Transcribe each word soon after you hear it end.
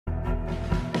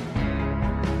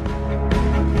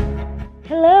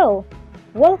Hello!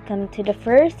 Welcome to the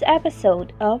first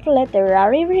episode of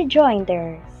Literary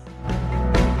Rejoinders.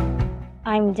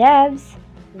 I'm Debs,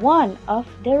 one of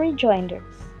the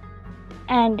rejoinders,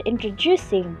 and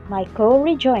introducing my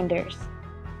co-rejoinders.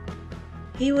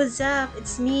 Hey, what's up?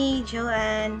 It's me,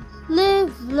 Joanne.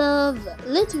 Live, love,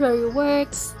 literary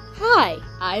works. Hi,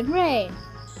 I'm Rain.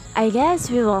 I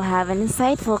guess we will have an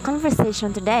insightful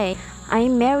conversation today.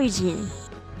 I'm Mary Jean.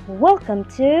 Welcome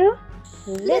to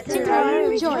Literary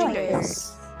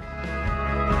Rejoinders.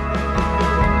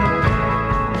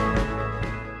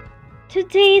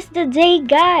 Today is the day,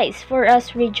 guys, for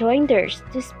us rejoinders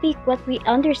to speak what we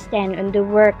understand on the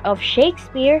work of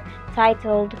Shakespeare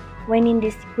titled When in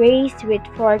Disgrace with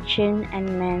Fortune and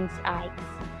Men's Eyes.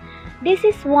 This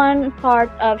is one part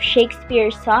of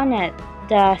Shakespeare's sonnet,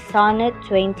 the Sonnet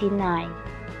 29.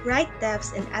 Right,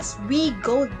 Devs, and as we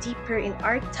go deeper in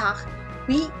our talk,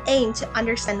 we aim to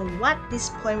understand what this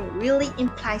poem really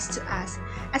implies to us,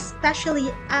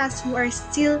 especially us who are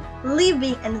still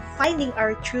living and finding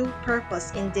our true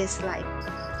purpose in this life.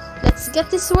 Let's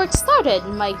get this work started,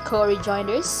 my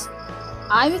co-rejoinders.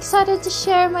 I'm excited to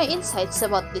share my insights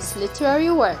about this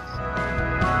literary work.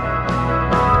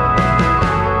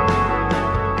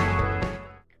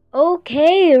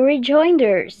 Okay,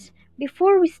 rejoinders.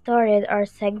 Before we started our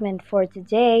segment for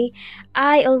today,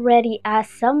 I already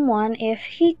asked someone if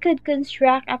he could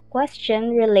construct a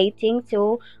question relating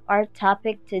to our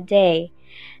topic today.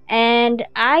 And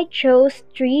I chose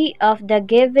three of the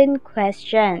given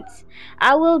questions.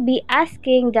 I will be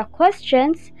asking the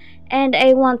questions and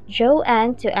I want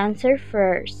Joanne to answer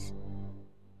first.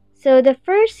 So the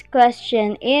first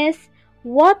question is,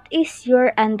 what is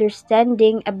your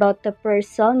understanding about the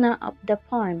persona of the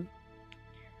poem?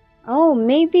 Oh,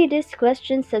 maybe this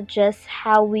question suggests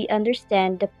how we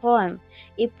understand the poem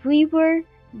if we were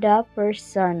the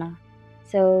persona.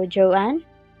 So, Joanne?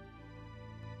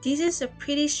 This is a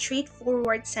pretty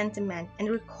straightforward sentiment and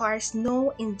requires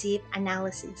no in-depth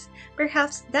analysis.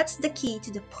 Perhaps that's the key to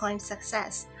the poem's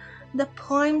success. The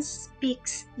poem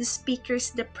speaks the speaker's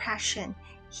depression.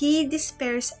 He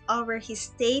despairs over his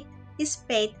state, his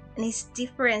fate, and his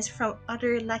difference from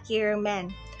other luckier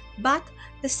men. But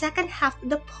the second half of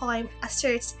the poem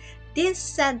asserts this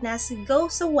sadness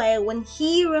goes away when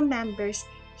he remembers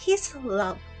his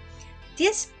love.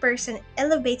 This person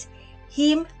elevates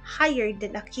him higher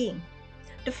than a king.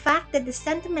 The fact that the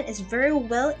sentiment is very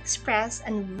well expressed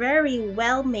and very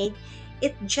well made,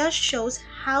 it just shows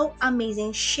how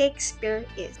amazing Shakespeare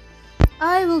is.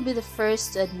 I will be the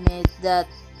first to admit that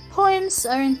poems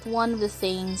aren't one of the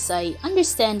things I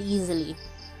understand easily.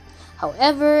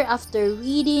 However, after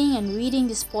reading and reading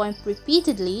this poem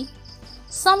repeatedly,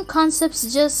 some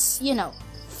concepts just,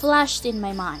 flashed in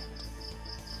my mind.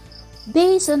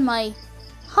 Based on my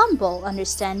humble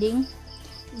understanding,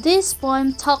 this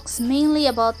poem talks mainly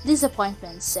about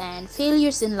disappointments and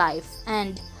failures in life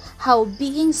and how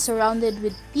being surrounded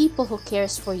with people who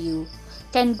cares for you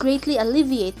can greatly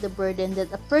alleviate the burden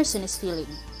that a person is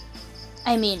feeling.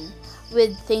 I mean,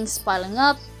 with things piling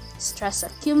up, stress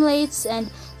accumulates, and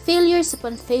failures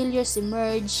upon failures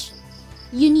emerge,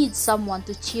 you need someone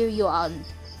to cheer you on,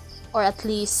 or at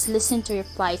least listen to your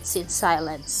plights in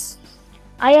silence.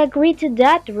 I agree to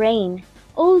that, Rain.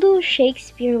 Although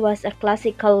Shakespeare was a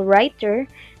classical writer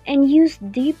and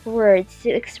used deep words to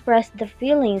express the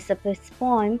feelings of his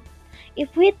poem,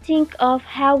 if we think of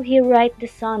how he wrote the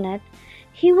sonnet,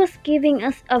 he was giving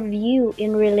us a view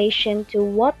in relation to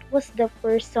what was the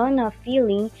persona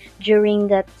feeling during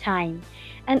that time.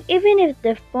 And even if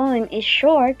the poem is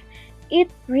short, it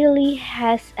really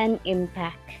has an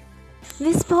impact.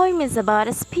 This poem is about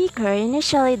a speaker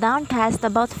initially downcast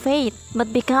about fate,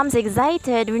 but becomes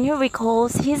excited when he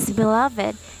recalls his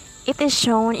beloved. It is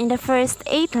shown in the first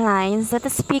 8 lines that the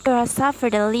speaker has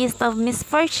suffered a list of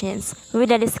misfortunes, with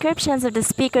the descriptions of the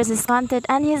speaker's discontent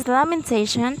and his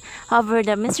lamentation over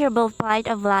the miserable plight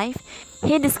of life.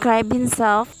 He describes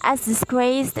himself as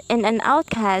disgraced and an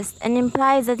outcast, and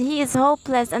implies that he is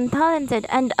hopeless, untalented,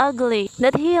 and ugly,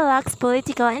 that he lacks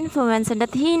political influence, and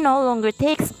that he no longer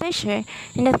takes pleasure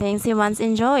in the things he once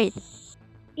enjoyed.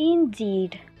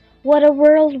 Indeed, what a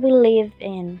world we live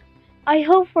in. I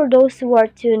hope for those who are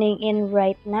tuning in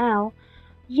right now,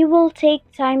 you will take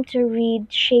time to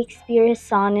read Shakespeare's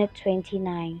Sonnet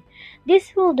 29.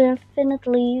 This will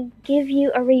definitely give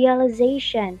you a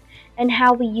realization on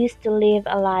how we used to live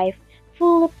a life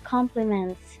full of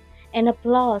compliments and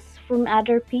applause from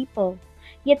other people.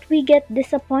 Yet we get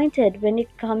disappointed when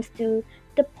it comes to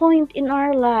the point in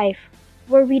our life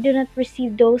where we do not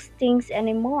receive those things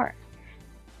anymore.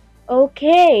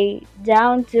 Okay,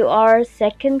 down to our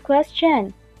second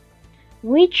question.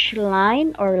 Which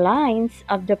line or lines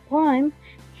of the poem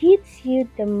hits you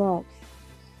the most?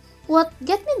 What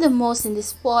get me the most in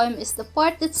this poem is the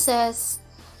part that says,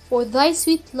 "For thy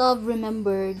sweet love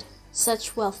remembered,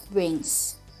 such wealth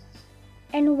brings."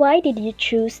 And why did you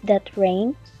choose that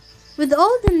rain? With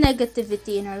all the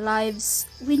negativity in our lives,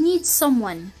 we need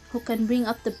someone who can bring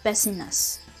out the best in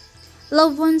us.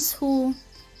 Loved ones who,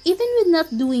 even with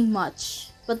not doing much,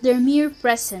 but their mere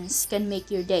presence can make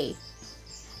your day.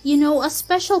 You know, a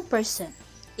special person.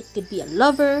 It could be a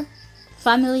lover,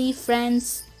 family,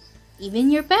 friends, even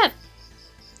your pet.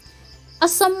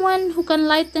 As someone who can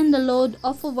lighten the load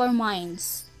off of our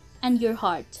minds and your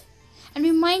heart and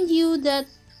remind you that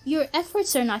your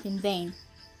efforts are not in vain.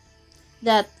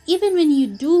 That even when you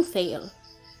do fail,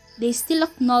 they still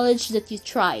acknowledge that you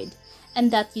tried and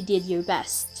that you did your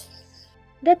best.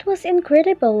 That was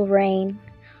incredible, Rain.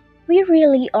 We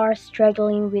really are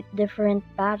struggling with different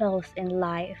battles in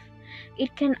life.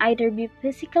 It can either be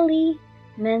physically,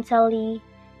 mentally,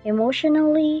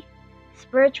 emotionally,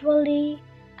 spiritually,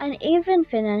 and even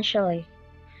financially.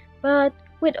 But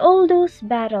with all those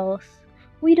battles,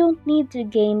 we don't need to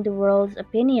gain the world's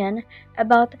opinion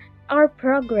about our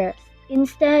progress.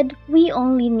 Instead, we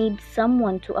only need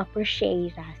someone to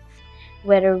appreciate us,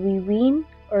 whether we win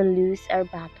or lose our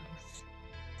battles.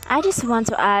 I just want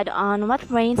to add on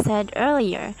what Rain said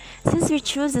earlier, since we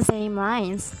choose the same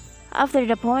lines. After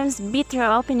the poem's bitter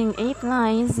opening 8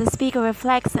 lines, the speaker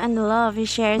reflects on the love he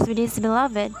shares with his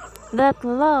beloved. That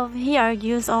love, he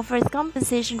argues, offers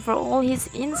compensation for all his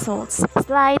insults,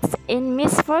 slights, and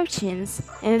misfortunes.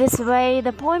 In this way,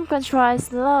 the poem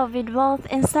contrasts love with wealth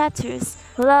and status.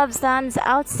 Love stands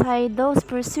outside those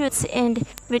pursuits and,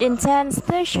 with intense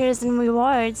pleasures and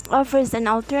rewards, offers an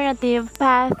alternative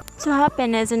path to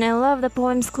happiness. And I love the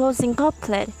poem's closing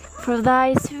couplet. For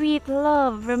thy sweet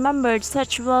love remembered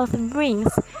such wealth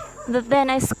brings, that then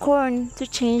I scorn to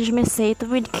change my state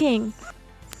with king.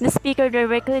 The speaker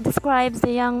directly describes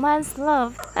the young man's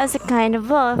love as a kind of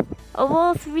wealth, a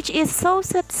wealth which is so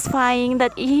satisfying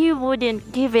that he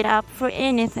wouldn't give it up for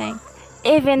anything,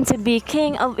 even to be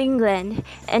King of England.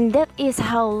 And that is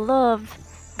how love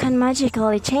can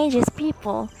magically change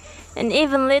people and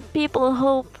even let people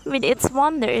hope with its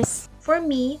wonders. For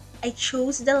me, I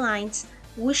chose the lines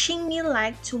wishing me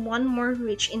like to one more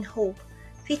rich in hope,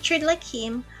 featured like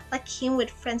him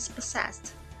with friends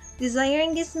possessed,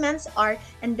 desiring this man's art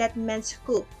and that man's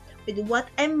hope, with what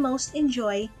I most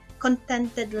enjoy,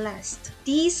 contented last.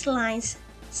 These lines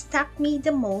stuck me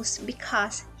the most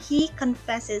because he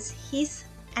confesses his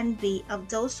envy of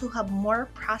those who have more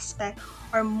prospect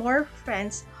or more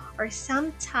friends or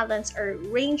some talents or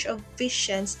range of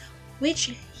visions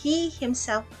which he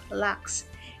himself lacks.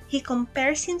 He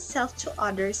compares himself to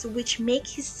others, which make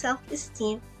his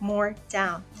self-esteem more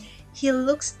down. He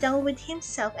looks down with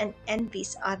himself and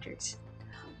envies others.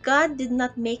 God did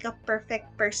not make a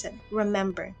perfect person,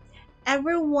 remember.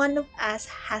 Every one of us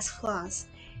has flaws.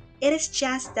 It is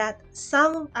just that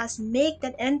some of us make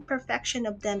that imperfection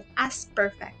of them as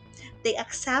perfect. They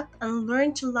accept and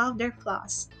learn to love their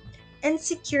flaws.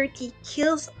 Insecurity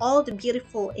kills all the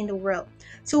beautiful in the world,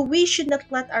 so we should not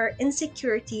let our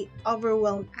insecurity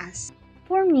overwhelm us.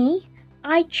 For me,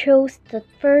 I chose the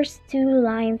first two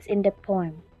lines in the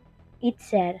poem. It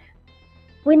said,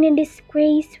 when in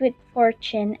disgrace with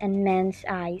fortune and men's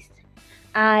eyes,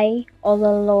 I, all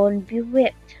alone,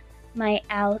 bewept my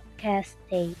outcast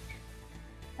state.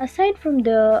 Aside from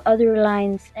the other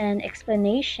lines and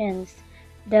explanations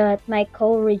that my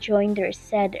co-rejoinder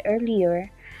said earlier,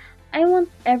 I want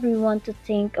everyone to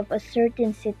think of a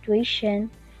certain situation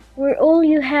where all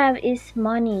you have is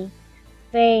money,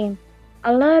 fame,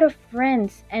 a lot of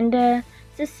friends, and the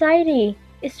society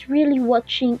is really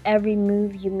watching every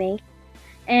move you make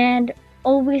and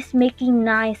always making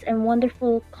nice and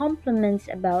wonderful compliments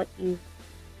about you.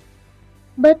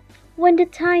 But when the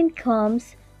time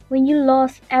comes when you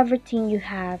lost everything you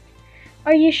have,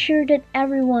 are you sure that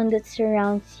everyone that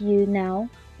surrounds you now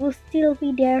will still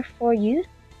be there for you?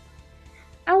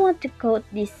 I want to quote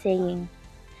this saying: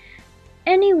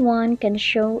 anyone can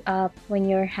show up when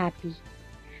you're happy,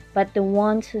 but the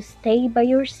ones who stay by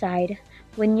your side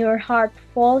when your heart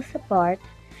falls apart,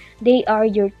 they are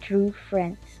your true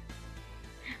friends.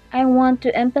 I want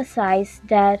to emphasize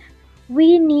that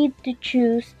we need to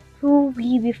choose who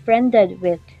we befriended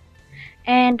with,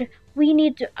 and we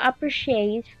need to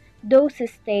appreciate those who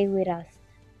stay with us,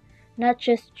 not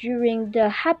just during the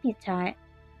happy time,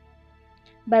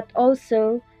 but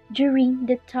also during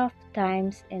the tough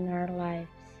times in our lives.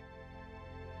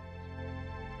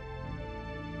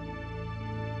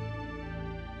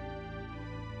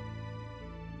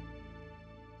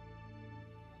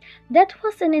 That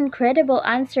was an incredible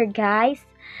answer, guys.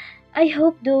 I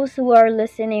hope those who are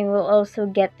listening will also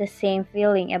get the same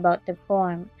feeling about the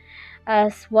poem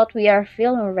as what we are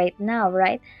feeling right now,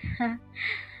 right?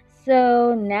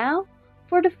 So, now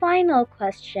for the final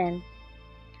question.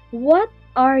 What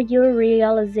are your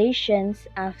realizations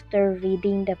after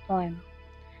reading the poem?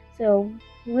 So,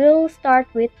 we'll start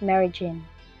with Mary Jane.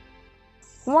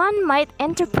 One might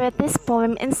interpret this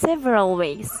poem in several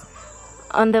ways.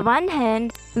 On the one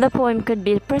hand, the poem could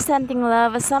be presenting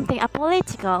love as something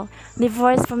apolitical,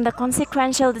 divorced from the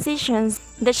consequential decisions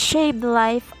that shape the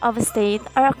life of a state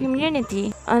or a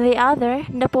community. On the other,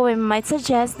 the poem might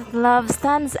suggest that love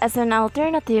stands as an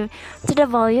alternative to the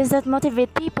values that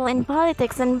motivate people in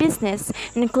politics and business,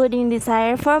 including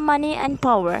desire for money and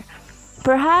power.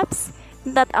 Perhaps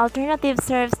that alternative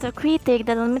serves to critique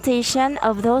the limitation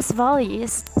of those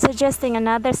values, suggesting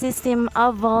another system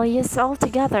of values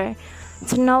altogether,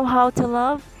 to know how to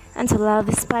love and to love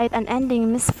despite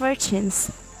unending misfortunes.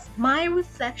 My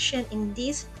reflection in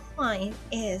this point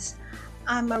is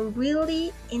I'm a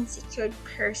really insecure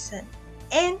person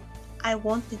and I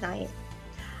won't deny it.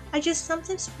 I just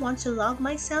sometimes want to love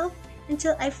myself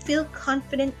until I feel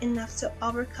confident enough to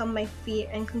overcome my fear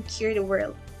and conquer the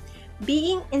world.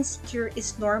 Being insecure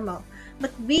is normal,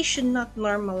 but we should not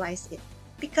normalize it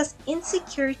because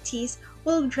insecurities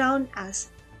will drown us,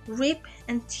 rip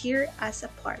and tear us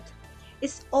apart.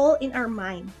 It's all in our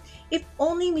mind. If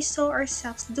only we saw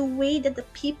ourselves the way that the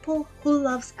people who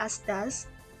loves us does,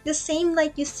 the same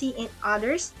light you see in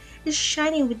others is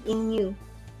shining within you.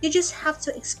 You just have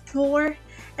to explore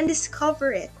and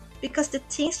discover it because the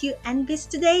things you envy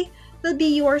today will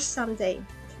be yours someday.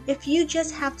 If you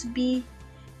just have to be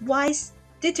wise,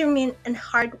 determined, and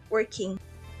hardworking.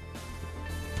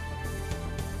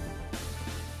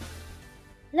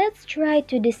 Let's try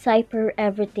to decipher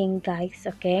everything, guys,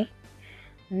 okay?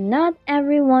 Not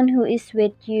everyone who is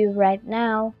with you right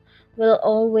now will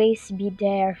always be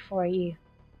there for you.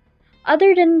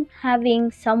 Other than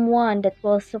having someone that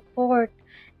will support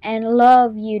and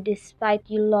love you despite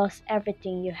you lost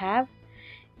everything you have,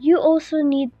 you also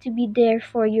need to be there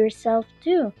for yourself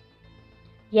too.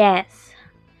 Yes,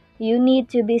 you need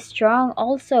to be strong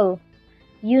also.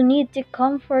 You need to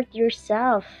comfort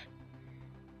yourself.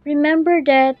 Remember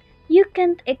that you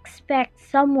can't expect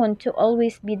someone to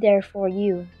always be there for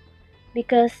you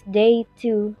because they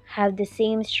too have the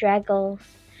same struggles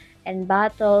and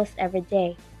battles every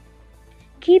day.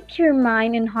 Keep your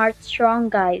mind and heart strong,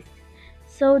 guys,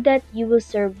 so that you will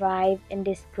survive in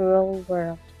this cruel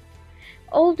world.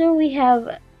 Although we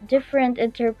have different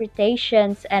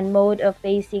interpretations and mode of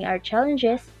facing our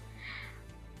challenges,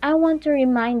 I want to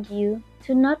remind you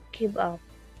to not give up.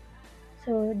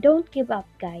 So don't give up,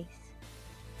 guys.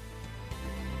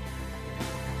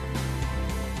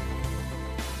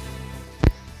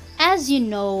 As you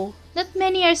know, not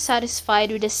many are satisfied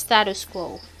with the status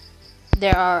quo.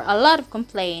 There are a lot of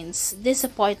complaints,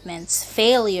 disappointments,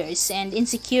 failures, and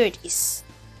insecurities.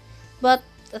 But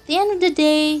at the end of the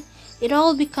day, it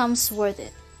all becomes worth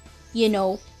it. You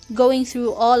know, going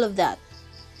through all of that,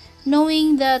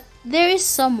 knowing that there is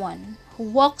someone who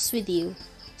walks with you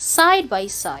side by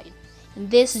side in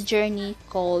this journey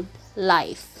called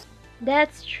life.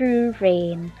 That's true,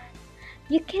 Rain.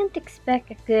 You can't expect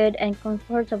a good and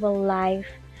comfortable life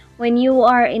when you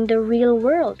are in the real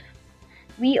world.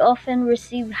 We often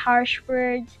receive harsh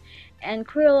words and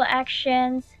cruel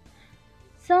actions.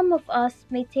 Some of us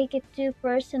may take it too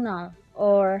personal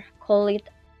or call it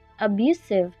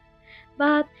abusive,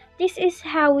 but this is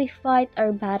how we fight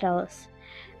our battles,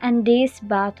 and these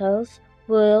battles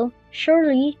will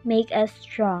surely make us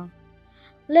strong.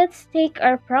 Let's take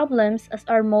our problems as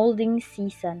our molding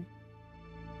season.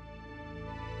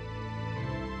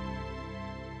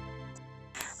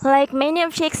 Like many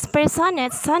of Shakespeare's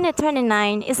sonnets, Sonnet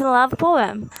 29 is a love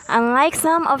poem. Unlike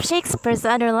some of Shakespeare's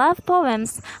other love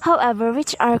poems, however,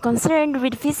 which are concerned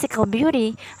with physical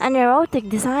beauty and erotic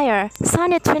desire,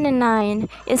 Sonnet 29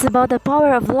 is about the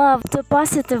power of love to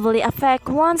positively affect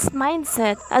one's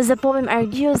mindset, as the poem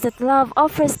argues that love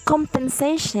offers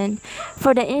compensation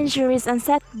for the injuries and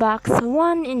setbacks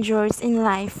one endures in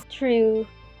life. True,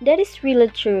 that is really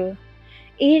true.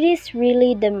 It is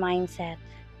really the mindset.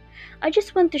 I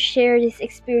just want to share this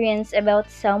experience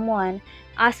about someone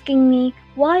asking me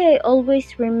why I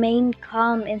always remain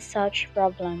calm in such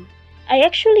problem. I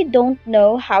actually don't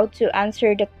know how to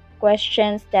answer the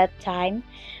questions that time,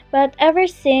 but ever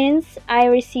since I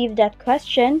received that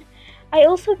question, I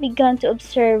also began to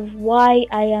observe why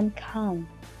I am calm.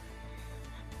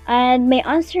 And my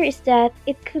answer is that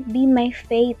it could be my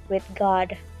faith with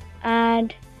God,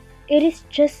 and it is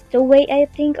just the way I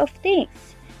think of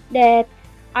things. that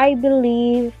I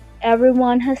believe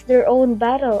everyone has their own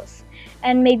battles,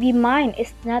 and maybe mine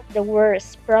is not the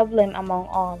worst problem among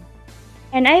all.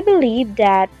 And I believe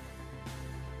that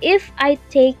if I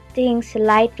take things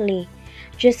lightly,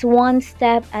 just one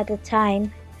step at a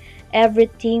time,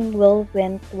 everything will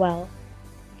went well.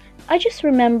 I just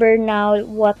remember now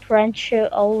what Rancho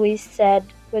always said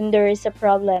when there is a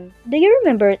problem. Do you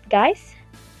remember it, guys?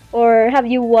 Or have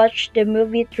you watched the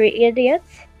movie Three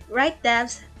Idiots? Right,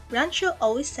 Devs? Rancho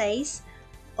always says,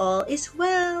 all is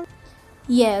well.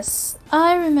 Yes,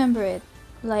 I remember it.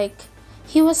 Like,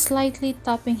 he was slightly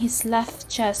tapping his left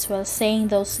chest while saying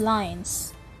those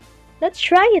lines. Let's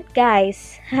try it,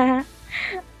 guys.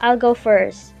 I'll go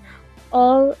first.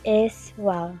 All is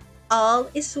well. All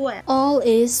is well. All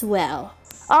is well.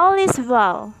 All is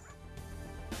well.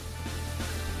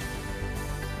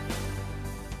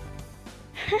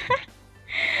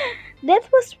 That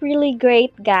was really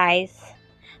great, guys.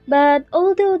 But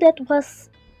although that was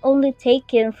only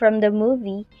taken from the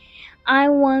movie, I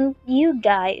want you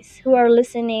guys who are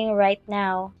listening right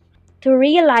now to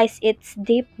realize its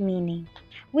deep meaning,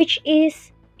 which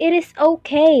is it is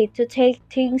okay to take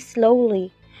things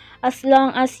slowly as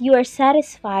long as you are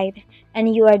satisfied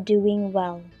and you are doing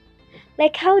well.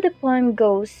 Like how the poem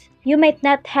goes, you might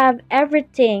not have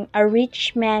everything a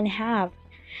rich man have,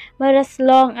 but as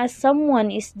long as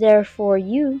someone is there for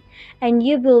you and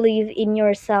you believe in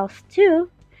yourself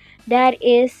too, that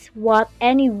is what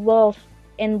any wealth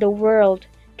in the world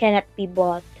cannot be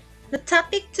bought. The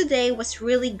topic today was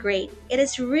really great. It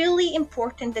is really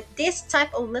important that this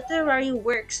type of literary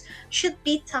works should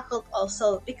be tackled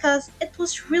also because it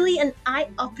was really an eye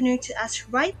opener to us,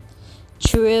 right?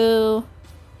 True.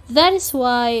 That is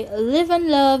why Live and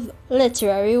Love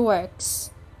literary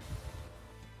works.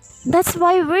 That's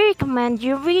why we recommend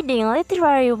you reading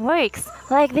literary works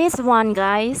like this one,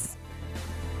 guys.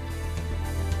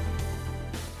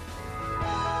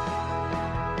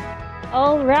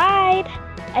 Alright,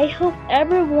 I hope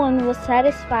everyone was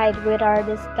satisfied with our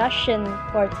discussion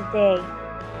for today.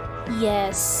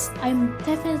 Yes, I'm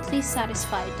definitely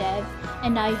satisfied, Dev,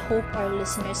 and I hope our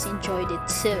listeners enjoyed it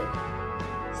too.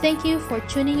 Thank you for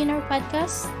tuning in our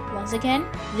podcast. Once again,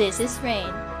 this is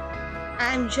Rain.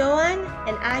 I'm Joanne,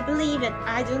 and I believe that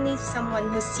I don't need someone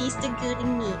who sees the good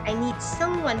in me. I need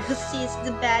someone who sees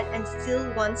the bad and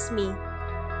still wants me.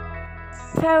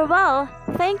 Farewell.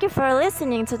 Thank you for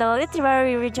listening to the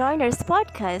Literary Rejoinders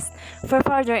podcast. For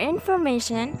further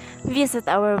information, visit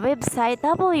our website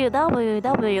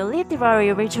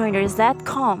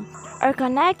www.literaryrejoinders.com or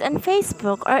connect on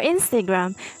Facebook or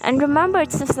Instagram. And remember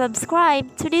to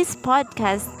subscribe to this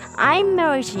podcast. I'm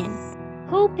Mary Jean.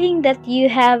 Hoping that you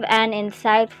have an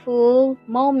insightful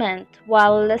moment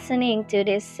while listening to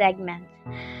this segment.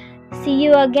 See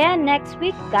you again next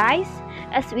week, guys,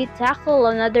 as we tackle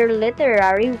another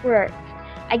literary work.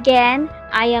 Again,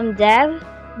 I am Dev,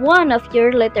 one of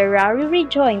your literary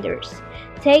rejoinders.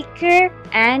 Take care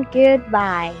and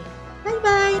goodbye. Bye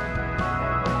bye!